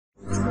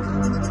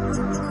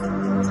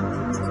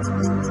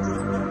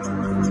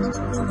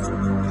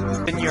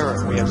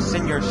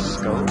senior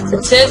scope.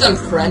 It says I'm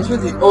friends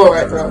with you. Oh,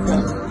 right,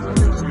 okay.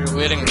 You're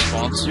waiting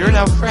response. You're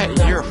now friend.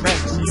 You're a friend,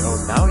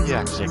 CEO. Now you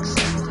actually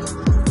accept.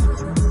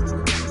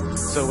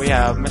 So we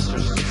have Mr.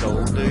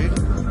 Skull Dude.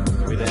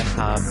 We then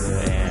have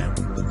the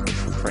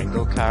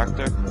Pringle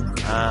character,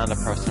 and a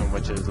person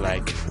which is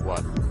like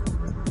what?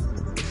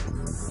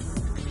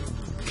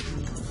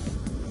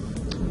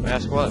 May I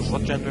ask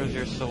what gender is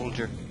your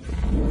soldier?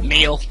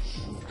 Male.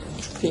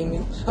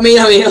 Female. I mean.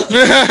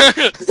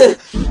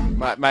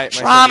 my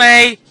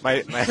Ronnie!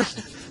 My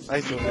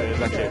soldier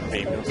is actually a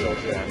female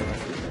soldier anyway.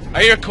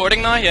 Are you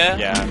recording now? Yeah.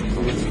 Yeah.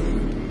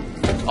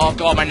 Oh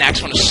god, my neck's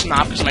gonna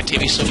snap because my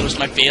TV's so close to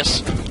my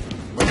face.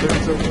 My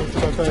TV's so close to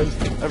my face.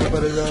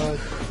 Everybody run.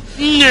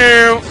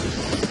 No.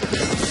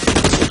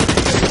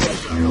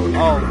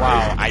 Oh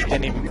wow! I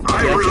didn't even.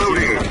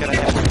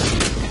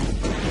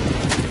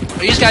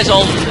 Are you guys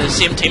all in the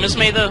same team as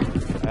me though?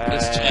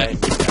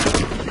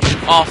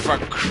 Oh, for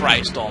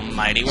Christ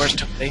Almighty! Where's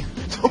Toby?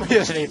 Toby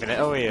isn't even it.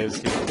 Oh, he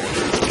is.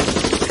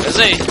 Is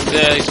he?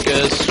 Yeah, he's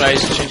good. That's right,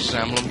 he's changed his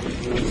emblem.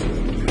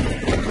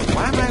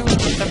 Why am I with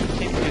the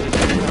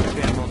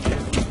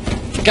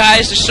 17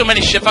 Guys, there's so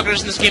many shitfuckers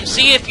in this game.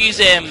 See if you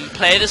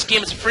play this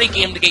game. It's a free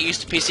game to get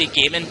used to PC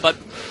gaming, but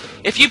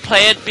if you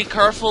play it, be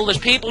careful. There's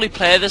people who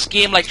play this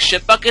game like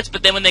shitbuckets,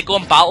 but then when they go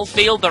on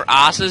Battlefield, their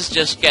asses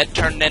just get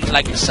turned into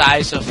like the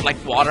size of like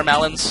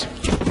watermelons.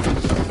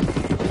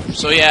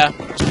 So yeah.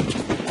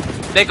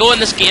 They go in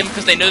this game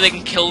because they know they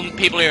can kill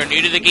people who are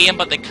new to the game,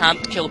 but they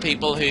can't kill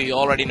people who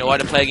already know how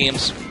to play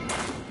games.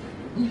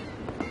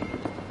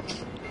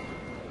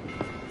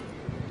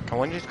 Can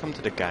one just come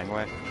to the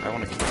gangway? I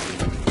want to kill you.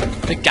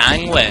 The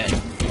gangway?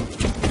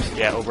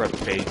 Yeah, over at the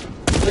feed.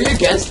 Are you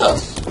against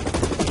us?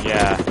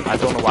 Yeah, I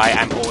don't know why.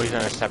 I'm always in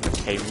a separate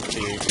team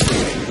to you.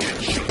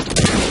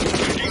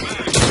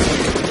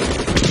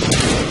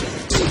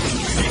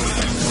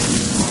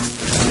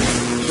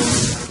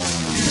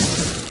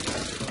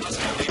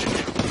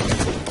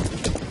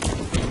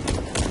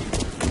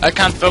 I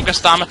can't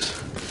focus, damn it.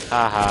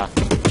 Haha.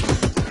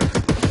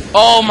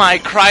 Oh my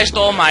Christ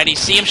Almighty!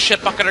 Same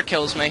shitbucketer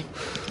kills me.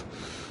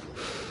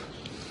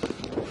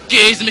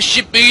 Guys, I'm a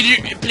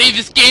shitbucketer. I play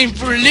this game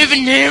for a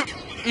living now.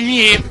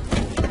 Yeah.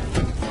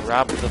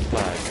 Grab the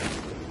flag.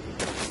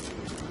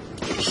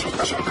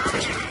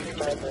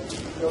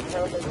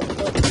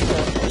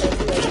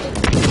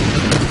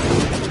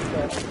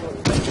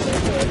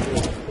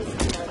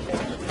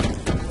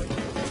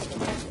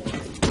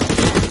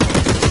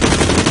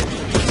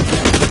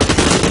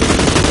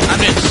 I'm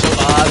doing so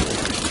bad.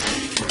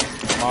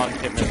 Come on,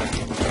 keep moving.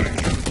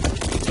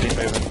 Keep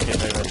moving, keep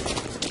moving.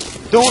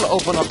 Don't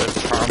open up the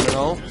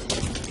terminal.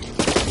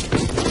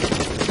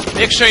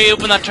 Make sure you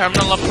open that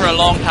terminal up for a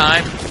long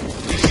time.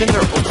 You think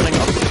they're opening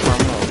up the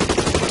terminal?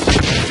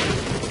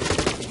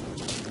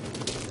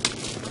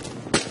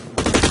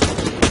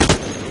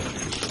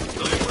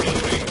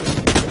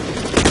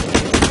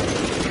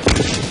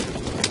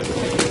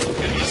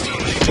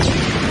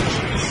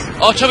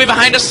 Oh, Toby,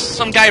 behind us!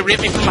 Some guy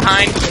raped me from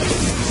behind.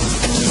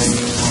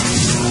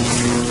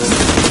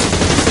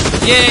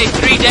 Yay,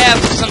 3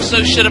 deaths because I'm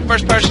so shit at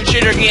first-person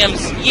shooter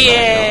games.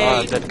 Yay! Oh,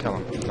 I did kill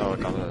him. No, I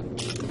got it.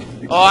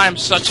 Oh, I'm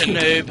such a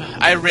noob.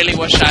 I really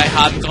wish I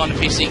hadn't gone to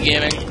PC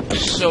gaming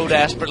so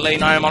desperately.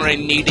 Now I'm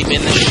already knee-deep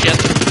in this shit.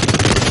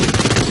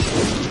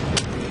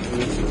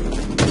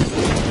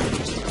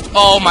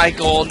 Oh my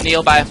god,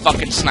 nailed by a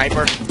fucking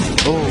sniper.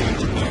 Oh.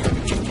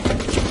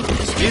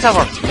 These have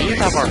our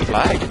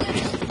flag.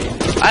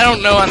 I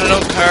don't know and I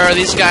don't care.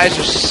 These guys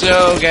are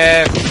so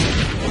gay.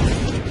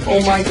 Oh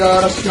my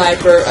god, a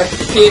sniper. I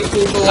hate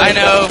people like I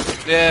know.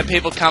 that. Yeah,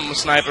 people camp with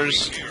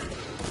snipers.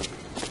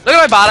 Look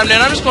at my bottom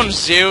doing. I'm just going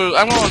 0.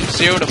 I'm going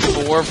 0 to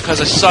 4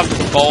 because I suck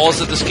balls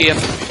at this game.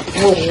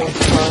 Oh my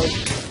god.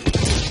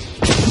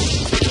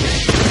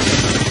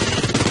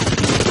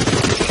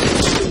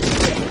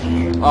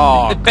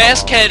 Oh, The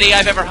best KD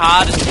I've ever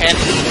had is 10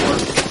 to 4.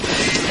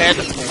 10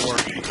 to 4.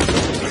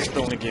 That's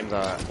the only game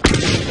that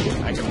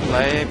I can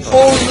play. But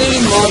Holy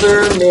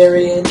Mother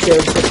Mary and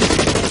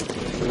Joseph.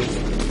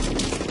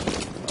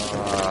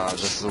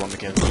 this is the one that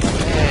gives me like,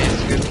 hey,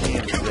 it's a good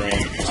game today.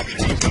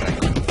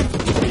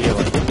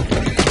 Really?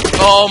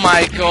 Oh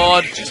my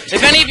god.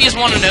 If any of you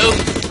want to know,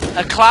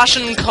 a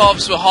Clashing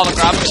Cubs with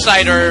holographic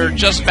sight are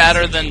just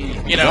better than,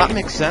 you know... That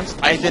makes sense.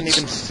 I didn't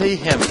even see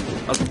him.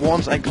 As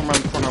once I come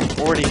around the corner, I'm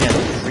already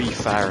getting free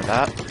fire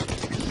that.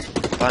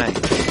 Fine.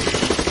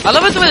 I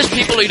love it though there's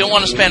people who don't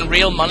want to spend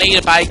real money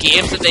to buy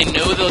games that they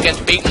know they'll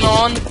get beaten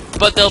on,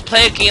 but they'll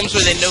play games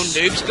where they know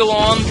noobs go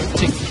on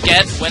to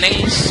get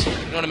winnings. You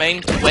know what I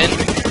mean? To win.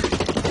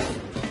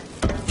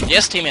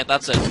 Yes, teammate,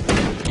 that's it.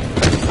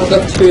 I've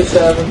got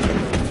 2-7.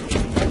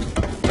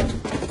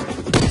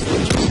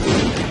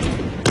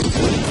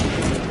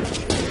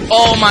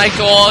 Oh my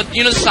god,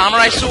 you know the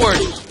samurai sword?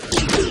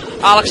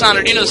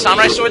 Alexander, do you know the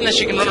samurai sword in this?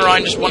 You can run around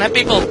and just one-hit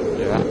people?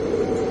 Yeah.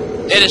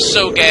 It is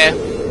so gay.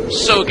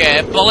 So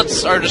gay.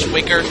 Bullets are just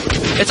weaker.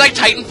 It's like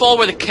Titanfall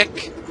where the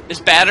kick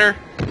is better.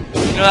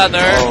 You know that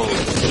there? Oh.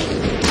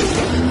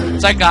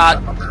 It's like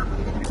that.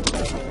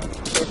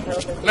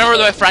 Remember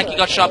the way Frankie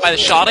got shot by the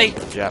shotty?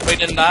 Yeah. But he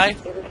didn't die?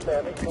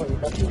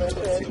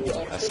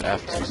 That's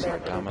F2,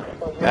 sorry, damn it.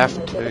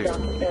 F2.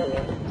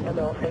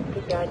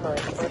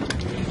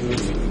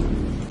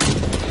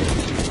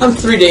 I'm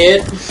 3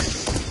 dead.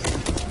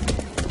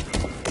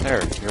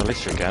 There, at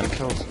least you're getting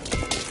kills.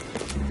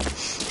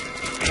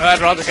 I'd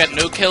rather get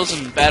no kills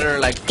and better,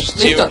 like, just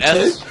 0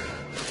 deaths.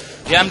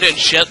 Yeah, I'm doing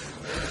shit.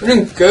 You're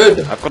doing good.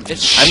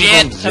 It's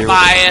shit,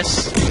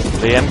 Tobias.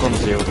 I'm going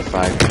 0 to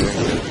 5.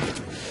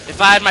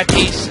 If I had my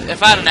piece,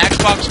 if I had an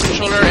Xbox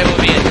controller, it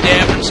would be a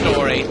different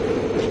story.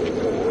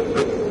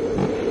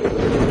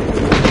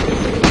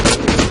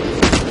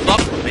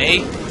 Fuck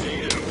me.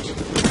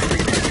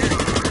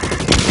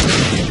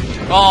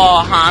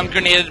 Oh, hand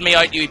grenaded me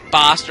out, you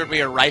bastard, with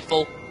your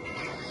rifle.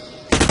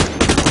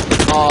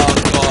 Oh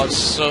god,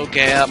 so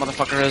gay that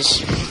motherfucker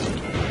is.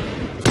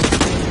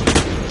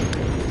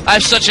 I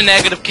have such a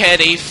negative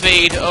KD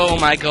feed, oh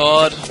my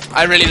god.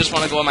 I really just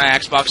want to go on my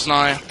Xbox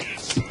now.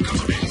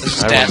 This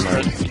is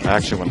desperate. I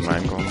actually wouldn't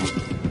mind going.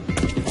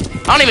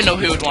 I don't even know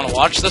who would want to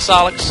watch this,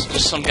 Alex.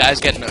 Just some guys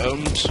getting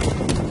owned.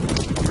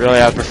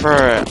 Really, I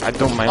prefer. I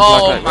don't mind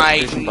Oh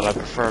BlackLight Retrobution, but I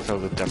prefer if it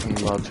was a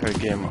different military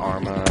game,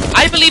 Arma.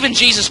 I believe in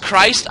Jesus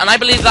Christ, and I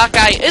believe that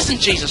guy isn't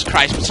Jesus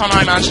Christ, but somehow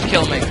he managed to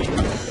kill me.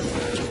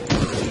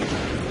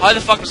 How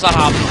the fuck does that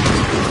happen?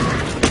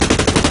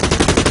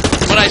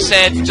 What I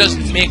said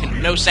doesn't make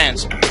no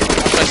sense. What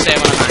should I say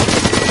when I'm angry?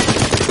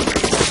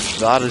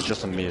 That is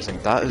just amazing.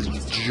 That is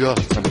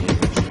just amazing.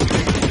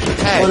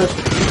 Hey.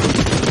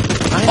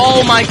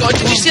 Oh my god,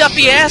 did you see that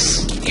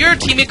BS? Your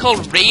teammate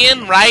called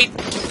Rain, right?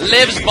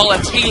 Lives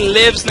bullets. He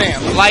lives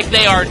them like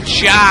they are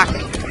jack.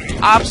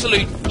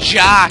 Absolute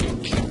jack.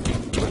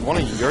 One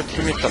of your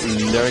teammates that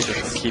literally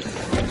just keep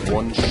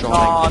one shot.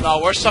 Oh no,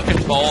 we're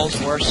sucking balls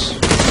worse.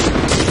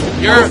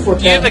 You're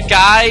the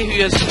guy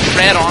who has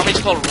red arm, he's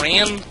called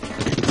Rain.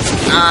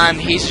 And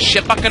he's a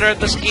shitbucketer at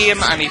this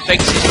game, and he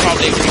thinks he's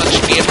probably a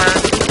glitch gamer.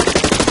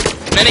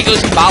 And then he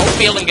goes in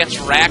Battlefield and gets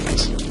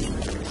wrecked.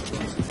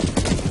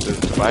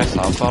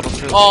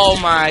 Oh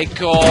my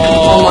god.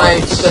 Oh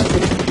my.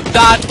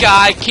 That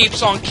guy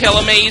keeps on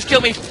killing me. He's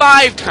killed me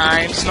 5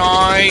 times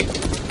now.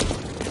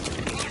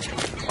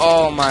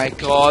 Oh my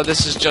god,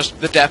 this is just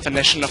the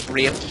definition of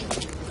rape.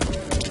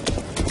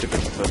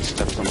 Stupid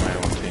footsteps on my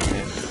own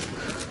teammate.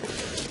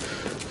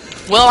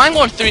 Well, I'm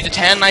going 3 to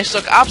 10 and I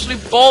suck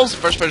absolute balls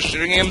at first-person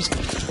shooter games.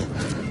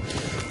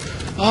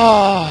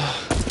 Oh,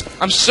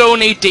 I'm so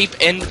knee-deep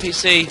into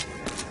PC.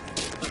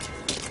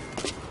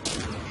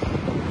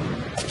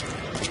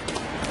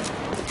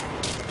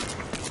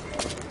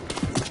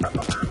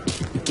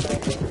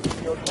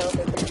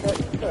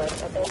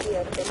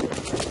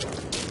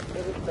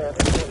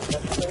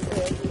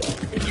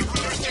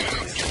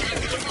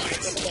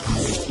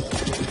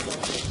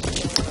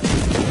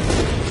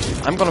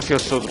 I'm gonna feel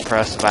so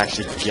depressed if I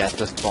actually get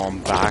this bomb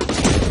back.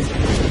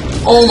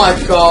 Oh my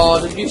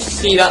god, did you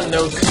see that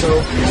note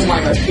scope? Oh my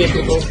god, hate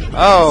people.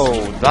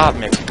 Oh, that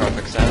makes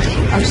perfect sense.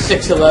 I'm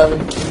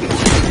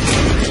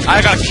 6'11".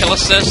 I got a kill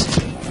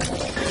assist,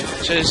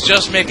 which is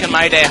just making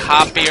my day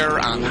happier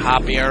and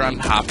happier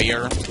and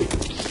happier.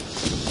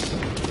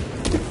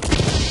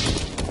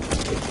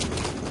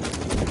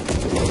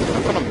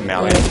 I'm gonna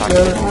melee attack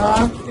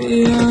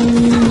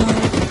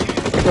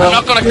I'm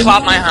not gonna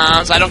clap my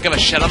hands, I don't give a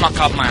shit, I'm not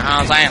clapping my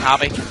hands, I ain't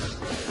happy.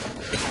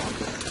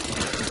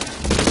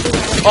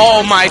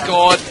 Oh my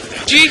god.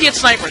 Do you hate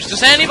snipers?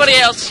 Does anybody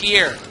else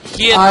here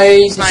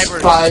hate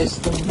snipers? I despise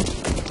them.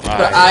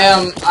 But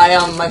I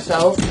am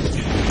myself,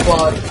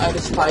 but I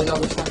despise all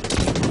the snipers.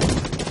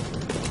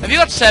 Have you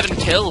got 7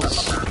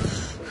 kills?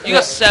 You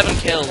got 7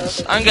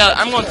 kills. I'm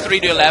going 3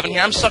 to 11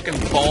 here, I'm sucking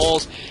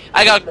balls.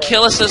 I got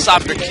kill assists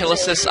after kill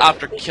assists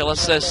after kill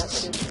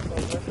assists.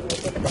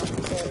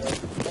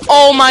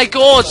 Oh my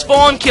god,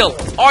 spawn kill!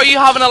 Are you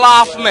having a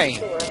laugh at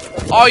me?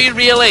 Are you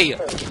really?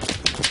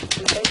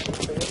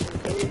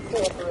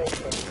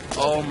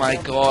 Oh my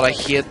god, I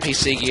hate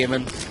PC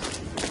gaming.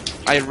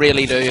 I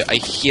really do, I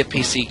hate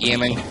PC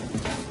gaming.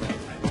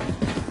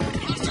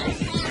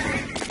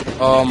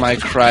 Oh my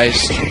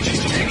Christ.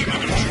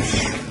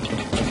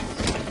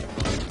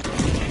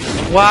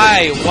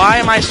 Why? Why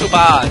am I so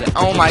bad?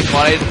 Oh my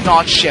god, I did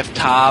not shift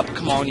tab.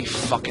 Come on, you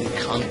fucking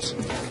cunt.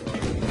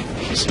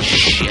 Piece of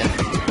shit.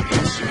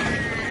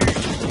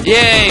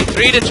 Yay,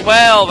 3 to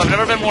 12. I've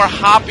never been more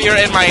happier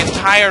in my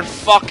entire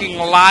fucking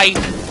life.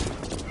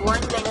 1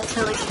 minute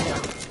till it's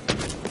done.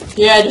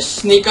 Yeah, just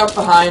sneak up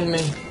behind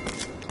me.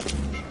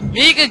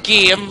 Make a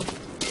game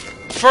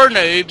for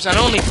noobs, and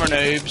only for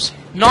noobs.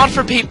 Not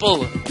for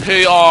people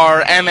who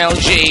are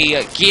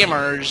MLG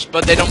gamers,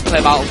 but they don't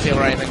play Battlefield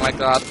or anything like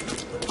that.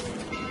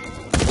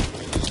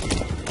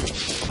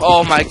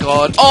 Oh my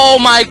god. Oh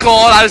my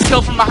god, I was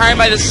killed from behind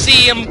by the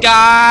same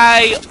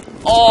guy.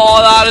 Oh,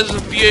 that is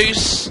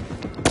abuse.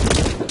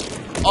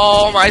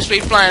 Oh my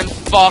sweet flying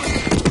fuck.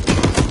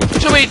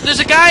 So wait, there's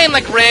a guy in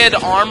like red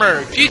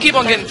armor. Do you keep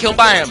on getting killed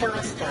by him?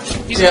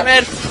 He's in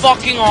red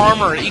fucking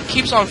armor. He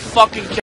keeps on fucking killing